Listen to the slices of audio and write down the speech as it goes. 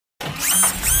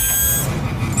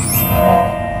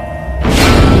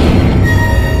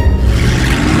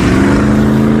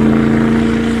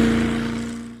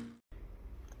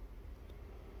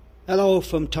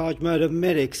from Taj Motor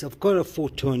Medics. I've got a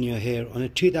Ford Tourneo here on a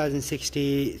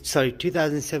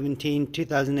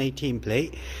 2017-2018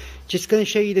 plate. Just going to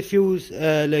show you the fuels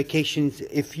locations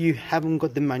if you haven't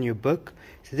got the manual book.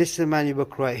 So this is the manual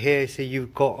book right here. So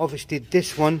you've got obviously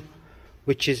this one,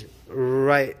 which is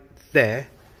right there,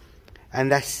 and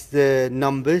that's the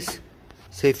numbers.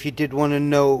 So if you did want to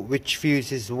know which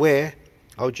fuse is where,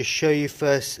 I'll just show you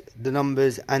first the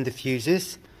numbers and the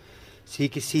fuses. So you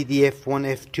can see the F1,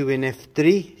 F2 and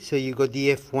F3. So you got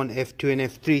the F1, F2 and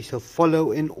F3. So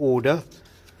follow in order.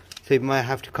 So you might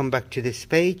have to come back to this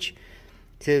page.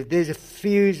 So if there's a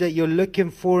fuse that you're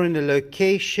looking for in the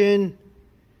location,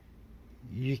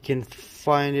 you can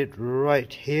find it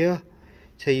right here.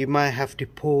 So you might have to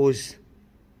pause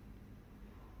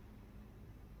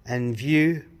and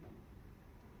view.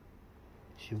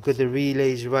 So you've got the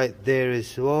relays right there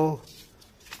as well.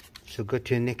 So go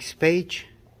to the next page.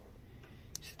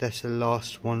 That's the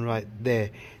last one right there.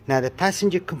 Now the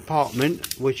passenger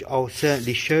compartment, which I'll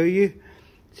certainly show you.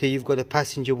 So you've got the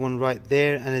passenger one right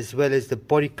there, and as well as the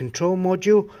body control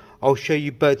module. I'll show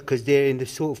you both because they're in the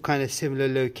sort of kind of similar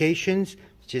locations.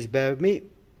 Just bear with me.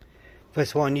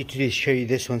 First, what I need to do is show you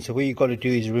this one. So what you've got to do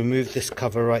is remove this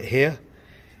cover right here,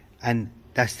 and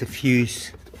that's the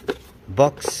fuse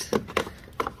box.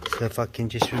 So if I can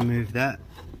just remove that,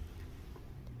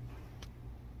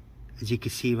 as you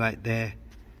can see right there.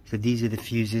 So these are the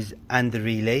fuses and the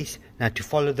relays. Now to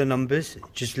follow the numbers,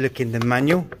 just look in the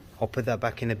manual. I'll put that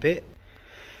back in a bit.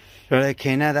 Right,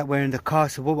 okay, now that we're in the car,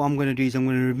 so what I'm going to do is I'm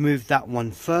going to remove that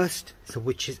one first. So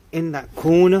which is in that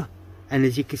corner. And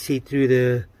as you can see through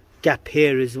the gap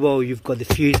here as well, you've got the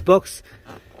fuse box.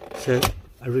 So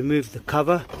I remove the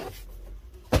cover.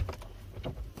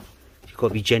 You've got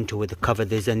to be gentle with the cover.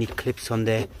 There's only clips on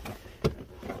there.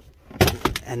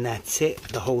 And that's it.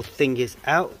 The whole thing is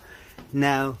out.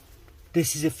 Now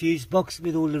this is a fuse box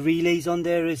with all the relays on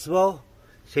there as well.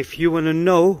 So if you want to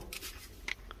know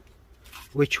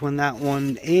which one that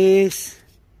one is,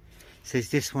 so it's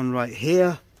this one right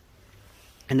here.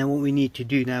 And then what we need to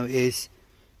do now is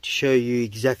to show you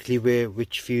exactly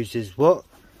which fuse is what.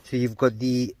 So you've got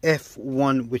the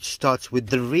F1, which starts with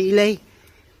the relay.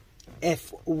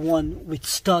 F1, which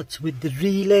starts with the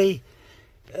relay,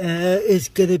 is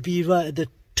going to be right at the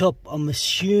top, I'm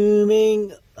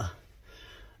assuming.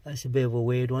 That's a bit of a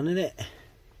weird one, isn't it?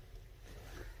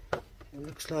 It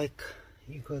looks like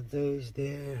you got those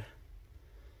there.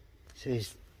 So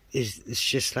it's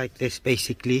just like this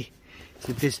basically.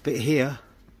 So this bit here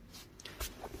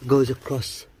goes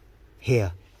across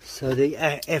here. So the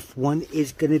F1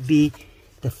 is going to be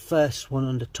the first one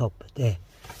on the top there.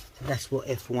 So that's what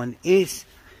F1 is.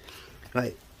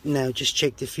 Right, now just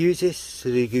check the fuses. So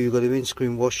you've got a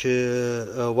windscreen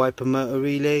washer, wiper motor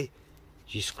relay.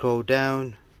 You scroll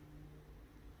down.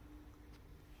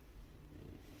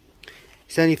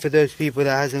 It's only for those people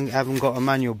that haven't got a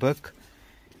manual book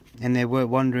and they were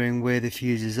wondering where the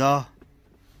fuses are.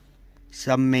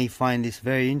 Some may find this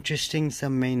very interesting,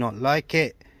 some may not like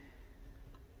it,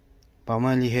 but I'm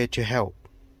only here to help.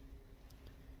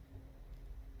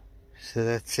 So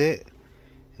that's it.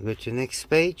 Go to the next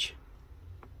page.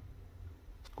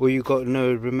 All you got to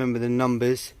know, remember the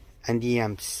numbers and the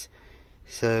amps.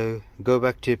 So go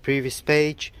back to the previous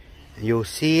page and you'll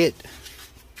see it.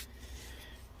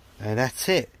 And that's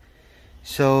it.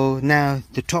 So now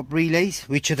the top relays,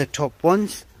 which are the top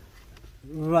ones?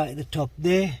 Right at the top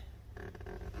there.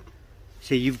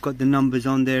 So you've got the numbers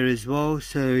on there as well.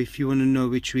 So if you want to know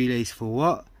which relays for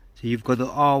what, so you've got the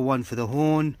R1 for the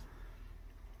horn.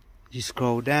 You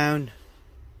scroll down,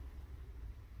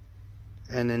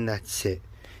 and then that's it.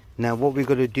 Now what we've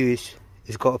got to do is,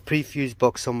 it's got a pre-fuse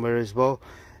box somewhere as well,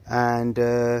 and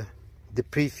the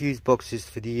pre-fuse box is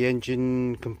for the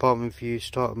engine compartment fuse,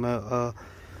 starter motor.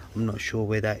 I'm not sure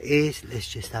where that is. Let's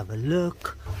just have a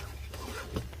look.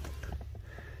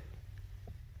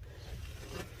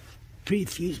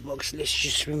 Pre-fuse box, let's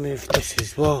just remove this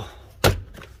as well.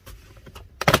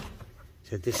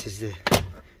 So this is the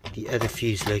other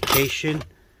fuse location.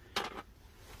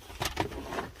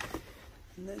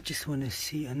 And I just want to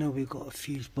see, I know we've got a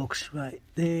fuse box right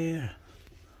there.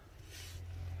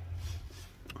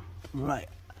 Right,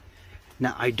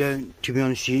 now I don't, to be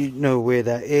honest, know where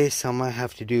that is, so I might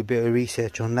have to do a bit of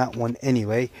research on that one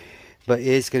anyway, but it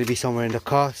is going to be somewhere in the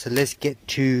car. So let's get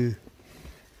to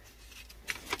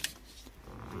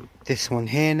this one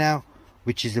here now,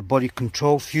 which is the body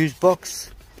control fuse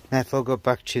box. Now if I go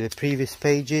back to the previous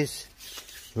pages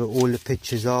where all the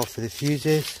pictures are for the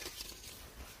fuses,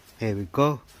 here we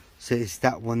go. So it's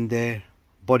that one there,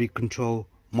 body control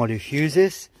model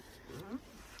fuses.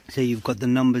 So you've got the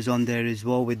numbers on there as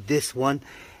well with this one.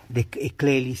 it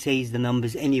clearly says the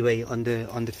numbers anyway on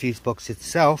the fuse box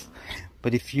itself.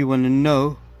 But if you want to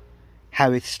know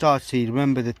how it starts, so you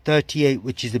remember the 38,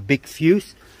 which is a big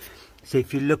fuse. So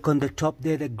if you look on the top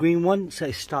there, the green one, so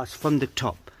it starts from the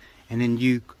top and then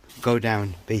you go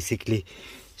down basically.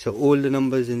 So all the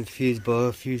numbers in the fuse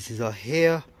bar fuses are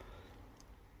here.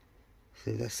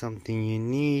 So that's something you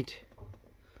need.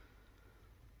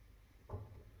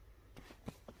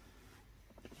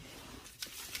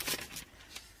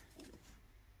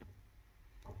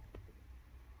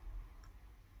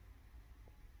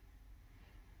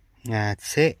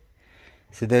 That's it.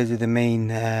 So those are the main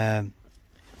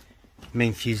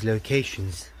fuse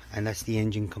locations, and that's the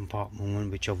engine compartment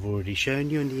one, which I've already shown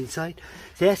you on the inside.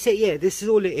 So that's it. Yeah, this is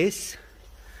all it is.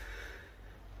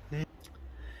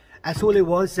 That's all it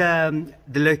was. The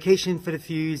location for the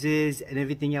fuses and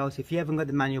everything else. If you haven't got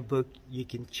the manual book, you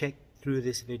can check through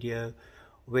this video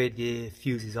where the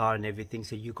fuses are and everything,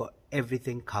 so you got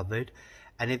everything covered.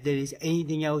 And if there is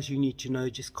anything else you need to know,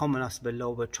 just comment us below.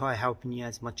 We'll try helping you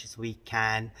as much as we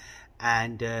can.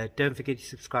 And don't forget to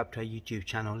subscribe to our YouTube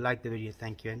channel. Like the video.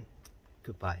 Thank you and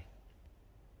goodbye.